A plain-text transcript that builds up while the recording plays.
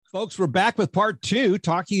Folks, we're back with part two,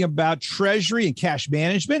 talking about treasury and cash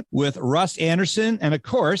management with Russ Anderson. And of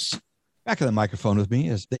course, back on the microphone with me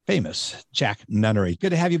is the famous Jack Nunnery. Good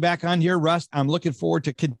to have you back on here, Russ. I'm looking forward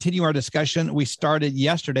to continue our discussion we started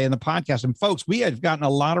yesterday in the podcast. And folks, we have gotten a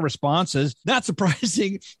lot of responses. Not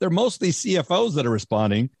surprising. They're mostly CFOs that are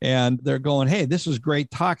responding, and they're going, hey, this was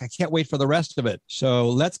great talk. I can't wait for the rest of it. So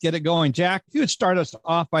let's get it going. Jack, if you would start us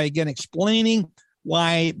off by, again, explaining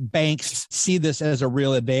why banks see this as a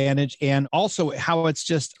real advantage and also how it's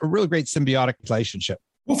just a really great symbiotic relationship.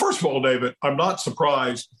 Well, first of all, David, I'm not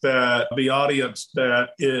surprised that the audience that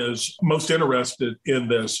is most interested in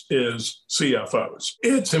this is CFOs.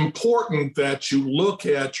 It's important that you look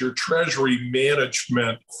at your treasury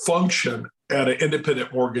management function at an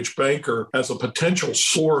independent mortgage banker as a potential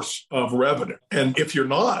source of revenue. And if you're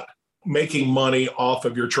not making money off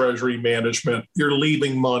of your treasury management, you're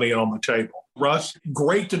leaving money on the table. Russ,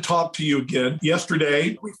 great to talk to you again.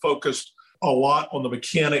 Yesterday, we focused a lot on the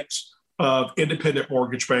mechanics of independent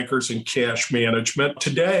mortgage bankers and cash management.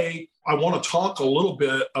 Today, I want to talk a little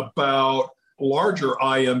bit about larger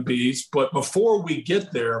IMBs, but before we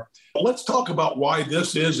get there, let's talk about why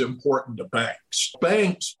this is important to banks.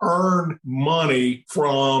 Banks earn money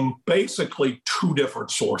from basically two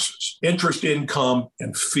different sources: interest income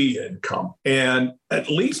and fee income. And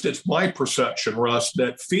at least it's my perception, Russ,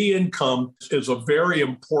 that fee income is a very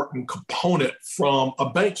important component from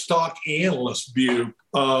a bank stock analyst view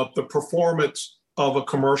of the performance of a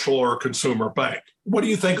commercial or a consumer bank. What do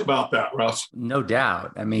you think about that, Russ? No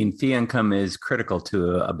doubt. I mean, fee income is critical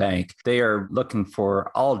to a bank. They are looking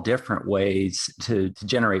for all different ways to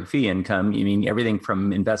generate fee income. I mean, everything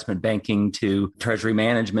from investment banking to treasury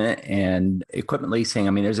management and equipment leasing.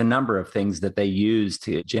 I mean, there's a number of things that they use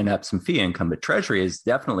to gen up some fee income. But treasury is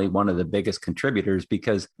definitely one of the biggest contributors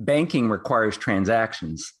because banking requires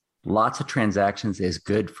transactions. Lots of transactions is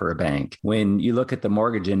good for a bank. When you look at the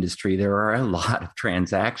mortgage industry, there are a lot of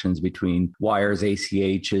transactions between wires,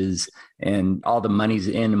 ACHs, and all the money's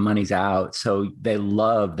in and money's out. So they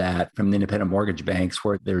love that from the independent mortgage banks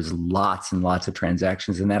where there's lots and lots of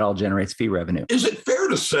transactions, and that all generates fee revenue. Is it fair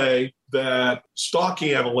to say that stock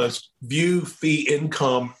analysts view fee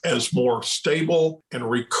income as more stable and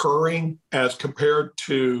recurring as compared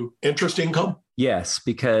to interest income? Yes,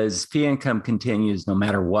 because fee income continues no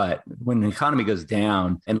matter what. When the economy goes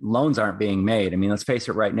down and loans aren't being made, I mean, let's face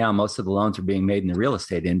it, right now, most of the loans are being made in the real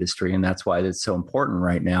estate industry. And that's why it's so important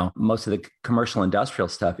right now. Most of the commercial industrial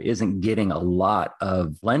stuff isn't getting a lot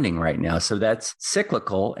of lending right now. So that's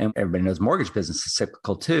cyclical. And everybody knows mortgage business is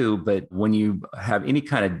cyclical too. But when you have any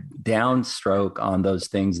kind of downstroke on those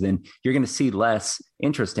things, then you're going to see less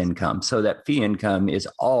interest income. So that fee income is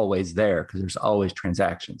always there because there's always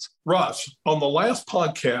transactions. Russ, on the last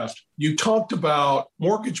podcast, you talked about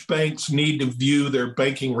mortgage banks need to view their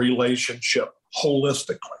banking relationship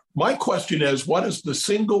holistically. My question is, what is the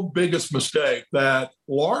single biggest mistake that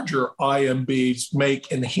larger IMBs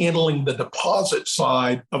make in handling the deposit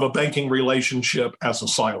side of a banking relationship as a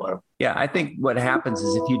silo? Yeah, I think what happens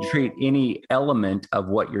is if you treat any element of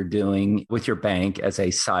what you're doing with your bank as a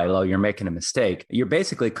silo, you're making a mistake. You're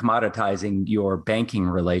basically commoditizing your banking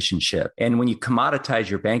relationship. And when you commoditize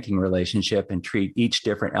your banking relationship and treat each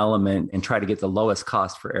different element and try to get the lowest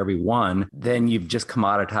cost for every one, then you've just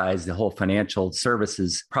commoditized the whole financial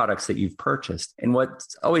services products that you've purchased. And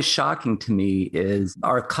what's always shocking to me is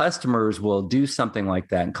our customers will do something like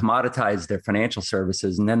that and commoditize their financial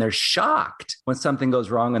services. And then they're shocked when something goes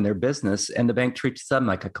wrong in their business and the bank treats them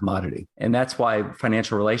like a commodity. And that's why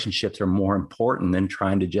financial relationships are more important than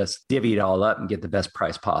trying to just divvy it all up and get the best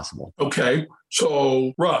price possible. Okay.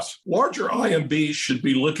 So, Russ, larger IMBs should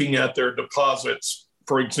be looking at their deposits,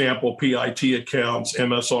 for example, PIT accounts,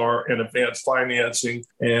 MSR, and advanced financing,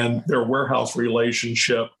 and their warehouse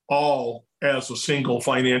relationship, all as a single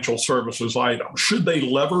financial services item. Should they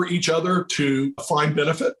lever each other to find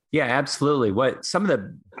benefit? Yeah, absolutely. What some of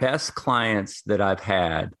the best clients that I've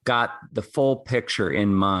had got the full picture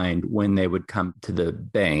in mind when they would come to the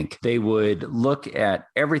bank. They would look at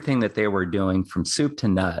everything that they were doing from soup to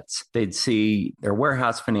nuts. They'd see their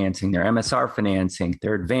warehouse financing, their MSR financing,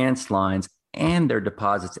 their advanced lines, and their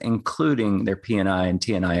deposits, including their P&I and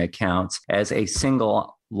T&I accounts as a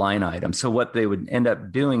single line item. So what they would end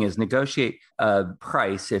up doing is negotiate a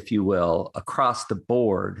price, if you will, across the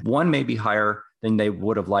board. One may be higher than they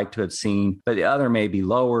would have liked to have seen, but the other may be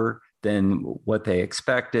lower. than what they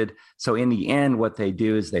expected. So in the end, what they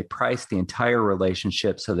do is they price the entire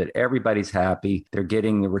relationship so that everybody's happy. They're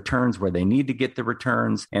getting the returns where they need to get the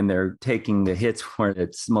returns, and they're taking the hits where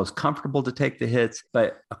it's most comfortable to take the hits.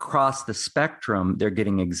 But across the spectrum, they're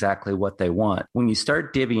getting exactly what they want. When you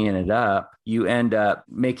start divvying it up, you end up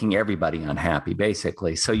making everybody unhappy,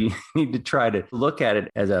 basically. So you need to try to look at it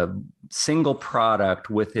as a single product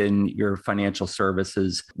within your financial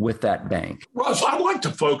services with that bank. Russ, I'd like to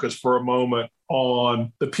focus for a moment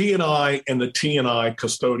on the P&I and the T&I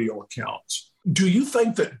custodial accounts. Do you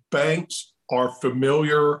think that banks are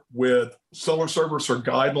familiar with seller servicer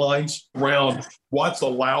guidelines around what's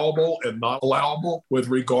allowable and not allowable with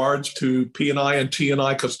regards to P&I and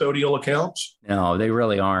T&I custodial accounts? No, they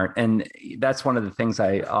really aren't. And that's one of the things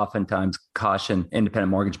I oftentimes caution independent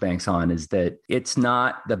mortgage banks on, is that it's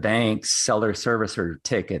not the bank's seller servicer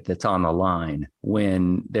ticket that's on the line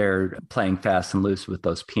when they're playing fast and loose with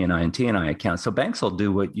those P&I and T&I accounts. So banks will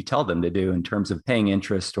do what you tell them to do in terms of paying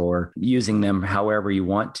interest or using them however you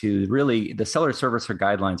want to. Really, the seller servicer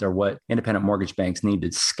guidelines are what independent mortgage banks need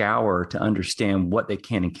to scour to understand what they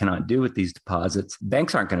can and cannot do with these deposits.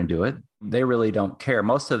 Banks aren't going to do it. They really don't care.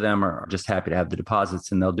 Most of them are just happy to have the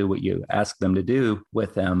deposits, and they'll do what you ask them to do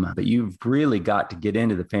with them. But you've really got to get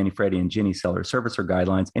into the Fannie, Freddie, and Ginnie seller servicer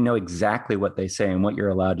guidelines and know exactly what they say and what you're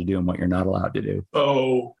allowed to do and what you're not allowed to do.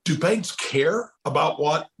 So do banks care about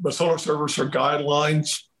what the seller servicer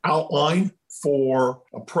guidelines outline for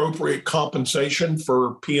appropriate compensation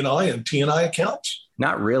for P&I and T&I accounts?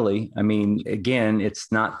 Not really. I mean, again,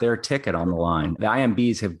 it's not their ticket on the line. The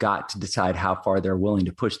IMBs have got to decide how far they're willing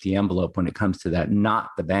to push the envelope when it comes to that, not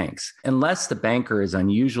the banks. Unless the banker is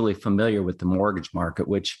unusually familiar with the mortgage market,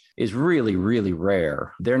 which is really, really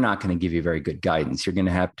rare, they're not going to give you very good guidance. You're going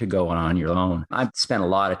to have to go on your own. I've spent a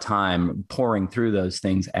lot of time pouring through those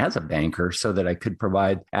things as a banker so that I could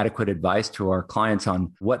provide adequate advice to our clients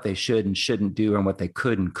on what they should and shouldn't do and what they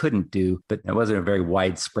could and couldn't do. But it wasn't a very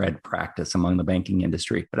widespread practice among the banking industry.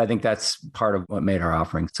 But I think that's part of what made our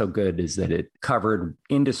offering so good, is that it covered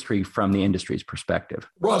industry from the industry's perspective.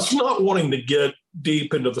 Russ, not wanting to get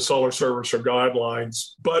deep into the seller servicer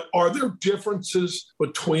guidelines, but are there differences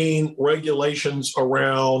between regulations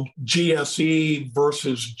around GSE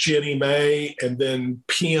versus Ginnie Mae and then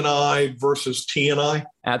P&I versus T&I?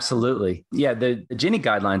 Absolutely. Yeah, the Ginnie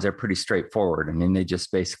guidelines are pretty straightforward. I mean, they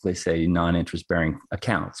just basically say non-interest bearing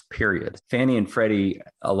accounts, period. Fannie and Freddie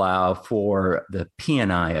allow for the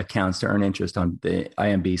P&I accounts to earn interest on the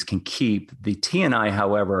IMBs can keep. The T&I,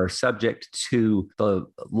 however, are subject to the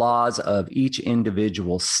laws of each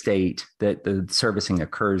individual state that the servicing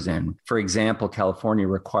occurs in. For example, California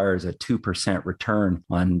requires a 2% return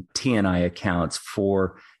on T&I accounts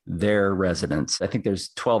for their residents. I think there's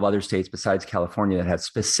 12 other states besides California that have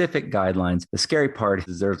specific guidelines. The scary part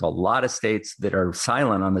is there's a lot of states that are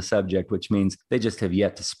silent on the subject, which means they just have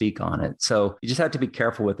yet to speak on it. So you just have to be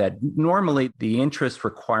careful with that. Normally, the interest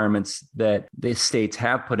requirements that the states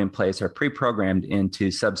have put in place are pre-programmed into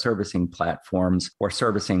subservicing platforms or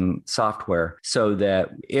servicing software so that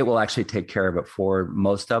it will actually take care of it for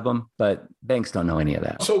most of them, but banks don't know any of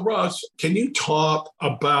that. So Russ, can you talk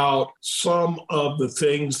about some of the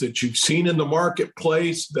things that you've seen in the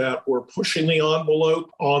marketplace that were pushing the envelope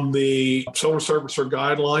on the seller servicer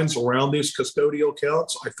guidelines around these custodial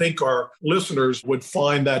accounts? I think our listeners would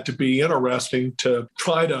find that to be interesting to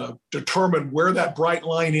try to determine where that bright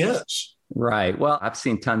line is. Right. Well, I've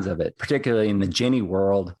seen tons of it, particularly in the Ginnie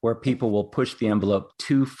world, where people will push the envelope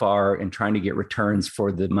too far in trying to get returns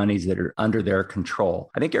for the monies that are under their control.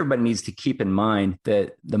 I think everybody needs to keep in mind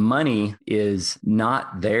that the money is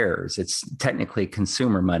not theirs. It's technically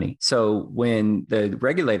consumer money. So when the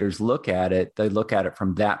regulators look at it, they look at it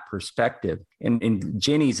from that perspective. In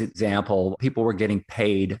Ginnie's example, people were getting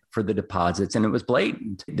paid for the deposits, and it was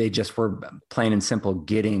blatant. They just were plain and simple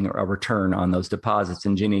getting a return on those deposits,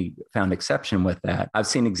 and Ginnie found exception with that. I've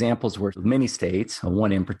seen examples where many states,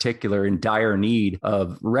 one in particular in dire need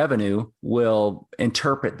of revenue, will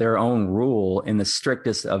interpret their own rule in the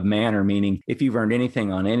strictest of manner, meaning if you've earned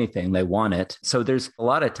anything on anything, they want it. So there's a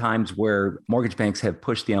lot of times where mortgage banks have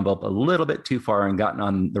pushed the envelope a little bit too far and gotten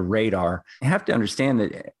on the radar. You have to understand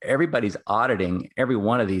that everybody's auditing every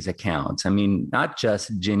one of these accounts. I mean, not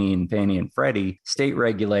just Ginnie and Fannie and Freddie, state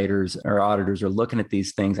regulators or auditors are looking at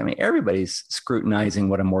these things. I mean, everybody's scrutinizing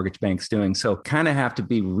what a mortgage bank's doing. So kind of have to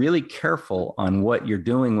be really careful on what you're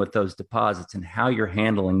doing with those deposits and how you're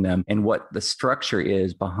handling them and what the structure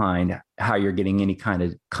is behind how you're getting any kind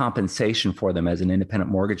of compensation for them as an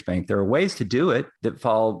independent mortgage bank. There are ways to do it that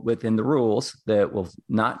fall within the rules that will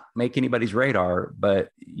not make anybody's radar, but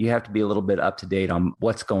you have to be a little bit up to date on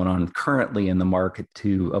what's going on currently in the market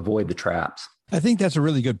to avoid the traps. I think that's a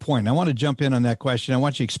really good point. I want to jump in on that question. I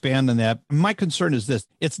want you to expand on that. My concern is this.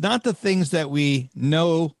 It's not the things that we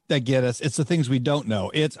know that get us. It's the things we don't know.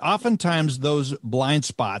 It's oftentimes those blind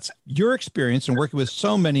spots. Your experience in working with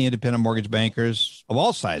so many independent mortgage bankers of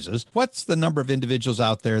all sizes, what's the number of individuals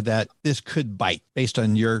out there that this could bite based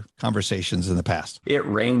on your conversations in the past? It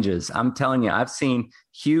ranges. I'm telling you, I've seen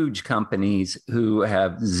huge companies who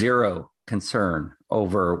have zero concern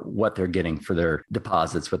over what they're getting for their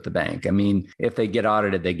deposits with the bank. I mean, if they get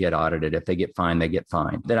audited, they get audited. If they get fined, they get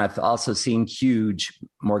fined. Then I've also seen huge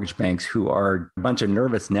mortgage banks who are a bunch of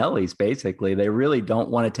nervous Nellies, basically. They really don't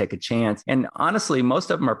want to take a chance. And honestly,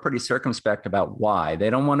 most of them are pretty circumspect about why. They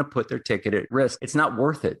don't want to put their ticket at risk. It's not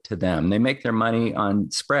worth it to them. They make their money on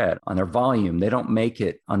spread, on their volume. They don't make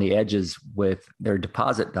it on the edges with their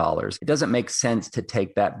deposit dollars. It doesn't make sense to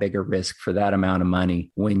take that bigger risk for that amount of money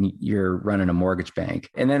when you're running a mortgage bank.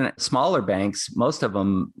 And then smaller banks, most of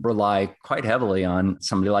them rely quite heavily on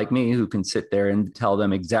somebody like me who can sit there and tell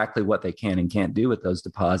them exactly what they can and can't do with those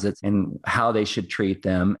deposits and how they should treat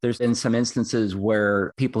them. There's been some instances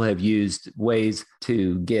where people have used ways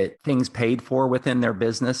to get things paid for within their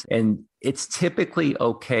business. And it's typically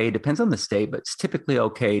okay, depends on the state, but it's typically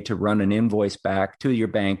okay to run an invoice back to your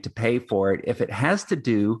bank to pay for it if it has to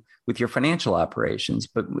do with your financial operations.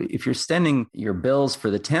 But if you're sending your bills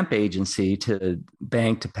for the temp agency to the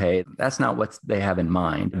bank to pay, that's not what they have in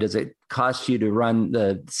mind. Does it cost you to run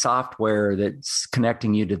the software that's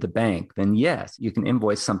connecting you to the bank? Then yes, you can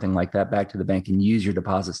invoice something like that back to the bank and use your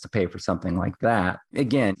deposits to pay for something like that.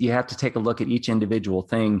 Again, you have to take a look at each individual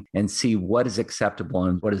thing and see what is acceptable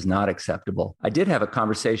and what is not acceptable. I did have a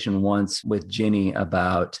conversation once with Ginny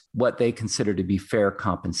about what they consider to be fair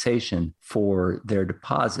compensation for their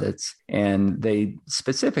deposits. And they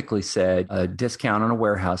specifically said a discount on a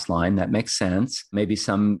warehouse line, that makes sense. Maybe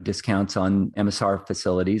some discounts on MSR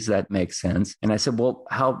facilities, that makes sense. And I said, well,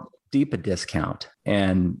 how deep a discount?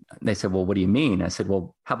 And they said, well, what do you mean? I said,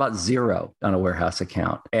 well, how about zero on a warehouse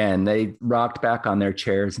account? And they rocked back on their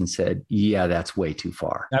chairs and said, yeah, that's way too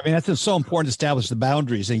far. I mean, that's so important to establish the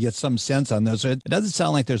boundaries and get some sense on those. It doesn't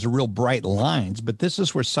sound like there's a real bright lines, but this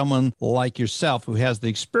is where someone like yourself who has the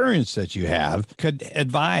experience that you have could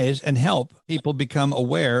advise and help people become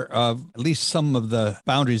aware of at least some of the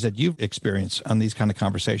boundaries that you've experienced on these kind of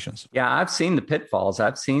conversations. Yeah, I've seen the pitfalls.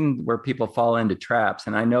 I've seen where people fall into traps.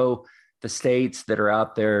 And I know the states that are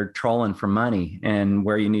out there trolling for money and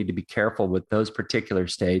where you need to be careful with those particular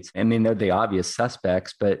states. I mean, they're the obvious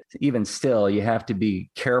suspects, but even still, you have to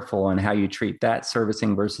be careful on how you treat that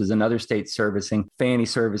servicing versus another state servicing, Fannie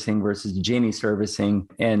servicing versus Ginnie servicing.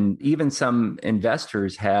 And even some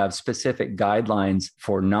investors have specific guidelines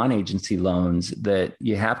for non-agency loans that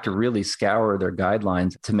you have to really scour their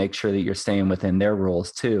guidelines to make sure that you're staying within their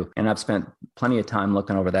rules too. And I've spent plenty of time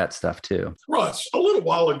looking over that stuff too. Russ, a little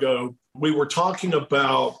while ago, we were talking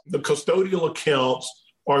about the custodial accounts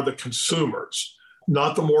are the consumers,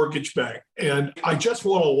 not the mortgage bank. And I just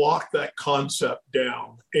want to lock that concept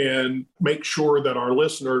down and make sure that our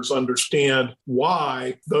listeners understand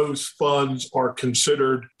why those funds are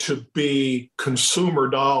considered to be consumer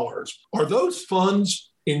dollars. Are those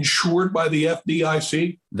funds insured by the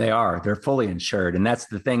FDIC? They are. They're fully insured. And that's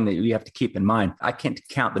the thing that you have to keep in mind. I can't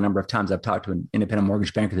count the number of times I've talked to an independent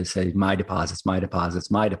mortgage banker that say, my deposits, my deposits,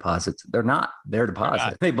 my deposits. They're not their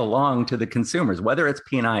deposits. They belong to the consumers, whether it's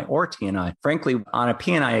P&I or T&I. Frankly, on a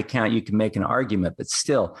P&I account, you can make an argument, but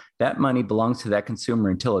still, that money belongs to that consumer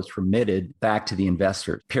until it's remitted back to the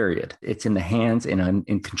investor, period. It's in the hands and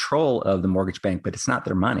in control of the mortgage bank, but it's not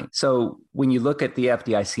their money. So when you look at the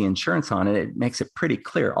FDIC insurance on it, it makes it pretty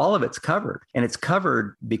clear. All of it's covered. And it's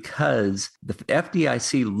covered because the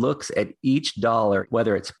FDIC looks at each dollar,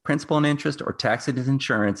 whether it's principal and interest or tax-exempt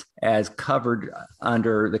insurance, as covered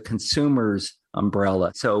under the consumer's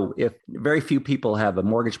umbrella. So if very few people have a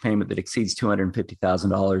mortgage payment that exceeds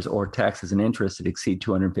 $250,000 or taxes and interest that exceed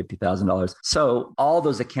 $250,000. So all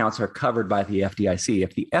those accounts are covered by the FDIC.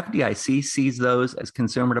 If the FDIC sees those as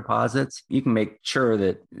consumer deposits, you can make sure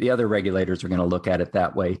that the other regulators are going to look at it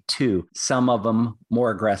that way too. Some of them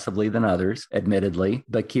more aggressively than others, admittedly,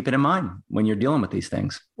 but keep it in mind when you're dealing with these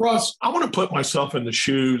things. Russ, I want to put myself in the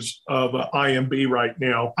shoes of IMB right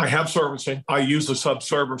now. I have servicing. I use a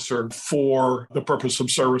subservicer for the purpose of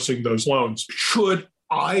servicing those loans. Should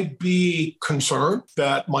I be concerned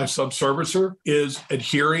that my subservicer is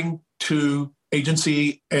adhering to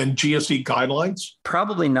agency and GSE guidelines?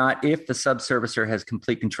 Probably not if the subservicer has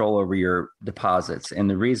complete control over your deposits. And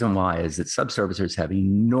the reason why is that subservicers have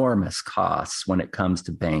enormous costs when it comes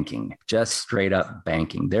to banking, just straight up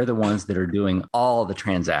banking. They're the ones that are doing all the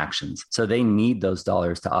transactions. So they need those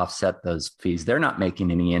dollars to offset those fees. They're not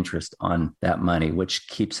making any interest on that money, which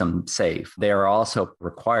keeps them safe. They are also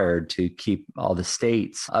required to keep all the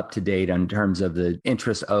states up to date in terms of the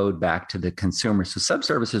interest owed back to the consumer. So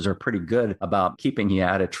subservicers are pretty good about keeping you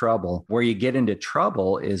out of trouble. Where you get into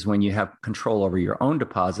trouble is when you have control over your own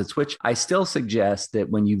deposits, which I still suggest that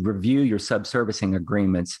when you review your subservicing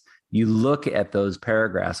agreements, you look at those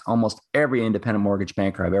paragraphs. Almost every independent mortgage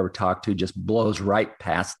banker I've ever talked to just blows right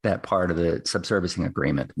past that part of the subservicing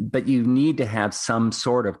agreement. But you need to have some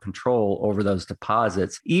sort of control over those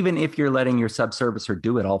deposits, even if you're letting your subservicer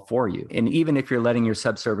do it all for you. And even if you're letting your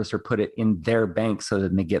subservicer put it in their bank so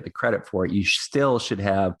that they get the credit for it, you still should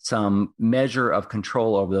have some measure of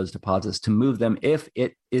control over those deposits to move them if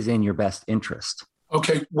it is in your best interest.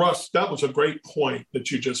 Okay, Russ, that was a great point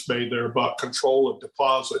that you just made there about control of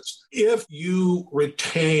deposits. If you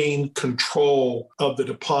retain control of the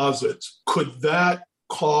deposits, could that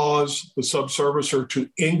cause the subservicer to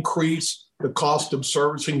increase the cost of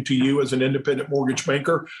servicing to you as an independent mortgage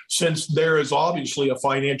banker, since there is obviously a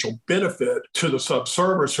financial benefit to the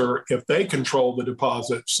subservicer if they control the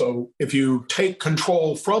deposit? So if you take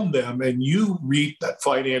control from them and you reap that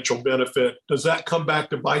financial benefit, does that come back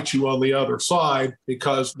to bite you on the other side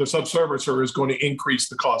because the subservicer is going to increase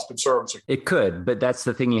the cost of servicing? It could, but that's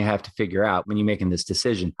the thing you have to figure out when you're making this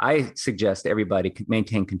decision. I suggest everybody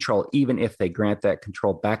maintain control, even if they grant that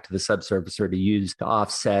control back to the subservicer to use to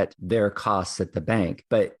offset their costs at the bank.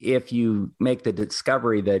 But if you make the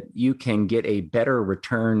discovery that you can get a better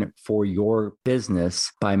return for your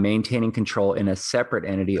business by maintaining control in a separate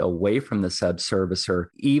entity away from the subservicer,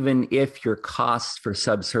 even if your costs for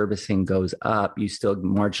subservicing goes up, you still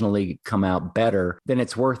marginally come out better, then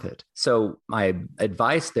it's worth it. So my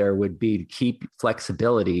advice there would be to keep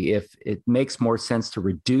flexibility. If it makes more sense to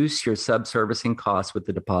reduce your subservicing costs with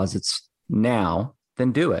the deposits now,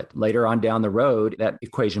 then do it. Later on down the road, that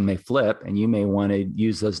equation may flip and you may want to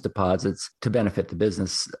use those deposits to benefit the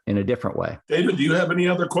business in a different way. David, do you have any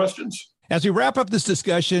other questions? As we wrap up this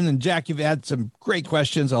discussion, and Jack, you've had some great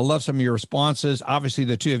questions. I love some of your responses. Obviously,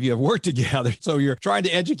 the two of you have worked together, so you're trying to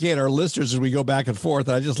educate our listeners as we go back and forth.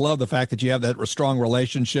 And I just love the fact that you have that strong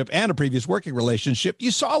relationship and a previous working relationship. You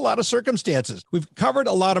saw a lot of circumstances. We've covered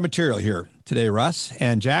a lot of material here today, Russ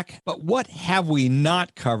and Jack. But what have we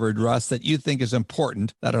not covered, Russ, that you think is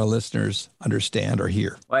important that our listeners understand or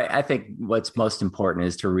hear? Well, I think what's most important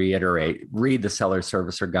is to reiterate, read the seller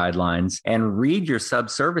servicer guidelines and read your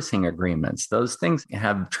subservicing agreements. Those things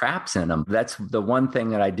have traps in them. That's the one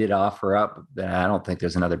thing that I did offer up that I don't think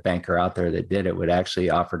there's another banker out there that did it, would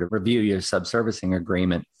actually offer to review your subservicing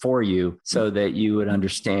agreement for you so that you would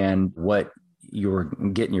understand what you're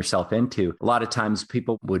getting yourself into. A lot of times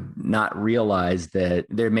people would not realize that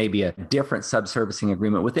there may be a different subservicing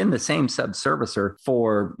agreement within the same subservicer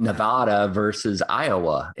for Nevada versus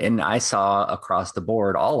Iowa. And I saw across the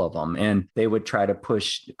board all of them, and they would try to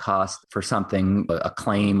push cost for something, a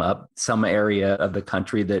claim up some area of the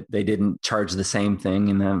country that they didn't charge the same thing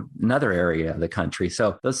in another area of the country.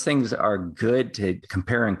 So those things are good to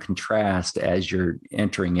compare and contrast as you're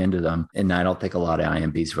entering into them. And I don't think a lot of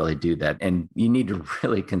IMBs really do that. And you need to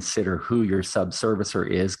really consider who your subservicer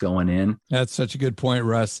is going in. That's such a good point,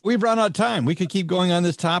 Russ. We've run out of time. We could keep going on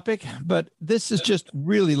this topic, but this is just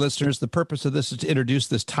really, listeners, the purpose of this is to introduce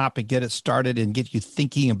this topic, get it started, and get you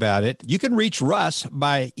thinking about it. You can reach Russ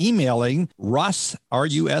by emailing Russ,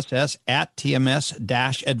 R-U-S-S, at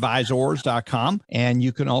tms-advisors.com. And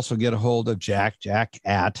you can also get a hold of Jack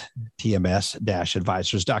at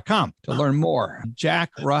tms-advisors.com to learn more.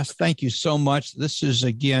 Jack, Russ, thank you so much. This is,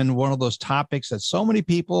 again, one of those topics that so many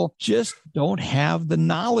people just don't have the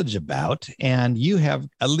knowledge about. And you have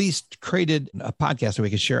at least created a podcast that we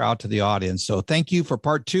can share out to the audience. So thank you for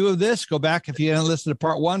part 2 of this. Go back, if you didn't listen to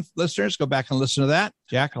part 1, listeners, go back and listen to that.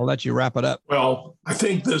 Jack, I'll let you wrap it up. Well, I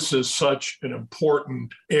think this is such an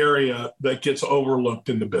important area that gets overlooked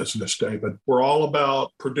in the business, David. We're all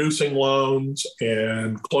about producing loans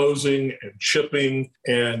and closing and shipping.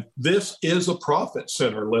 And this is a profit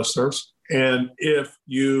center, listeners. And if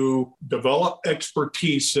you develop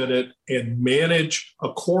expertise in it and manage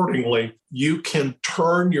accordingly, you can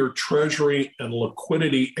turn your treasury and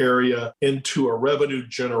liquidity area into a revenue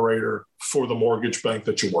generator for the mortgage bank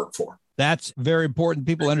that you work for. That's very important.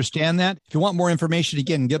 People understand that. If you want more information,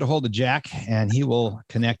 again, get a hold of Jack and he will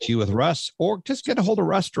connect you with Russ, or just get a hold of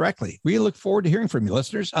Russ directly. We look forward to hearing from you,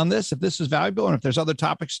 listeners, on this. If this is valuable and if there's other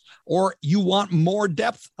topics or you want more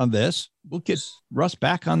depth on this, we'll get Russ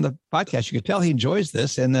back on the podcast. You can tell he enjoys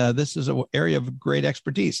this, and this is an area of great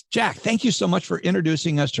expertise. Jack, thank you so much for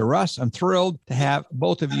introducing us to Russ. I'm thrilled to have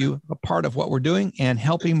both of you a part of what we're doing and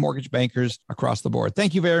helping mortgage bankers across the board.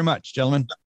 Thank you very much, gentlemen.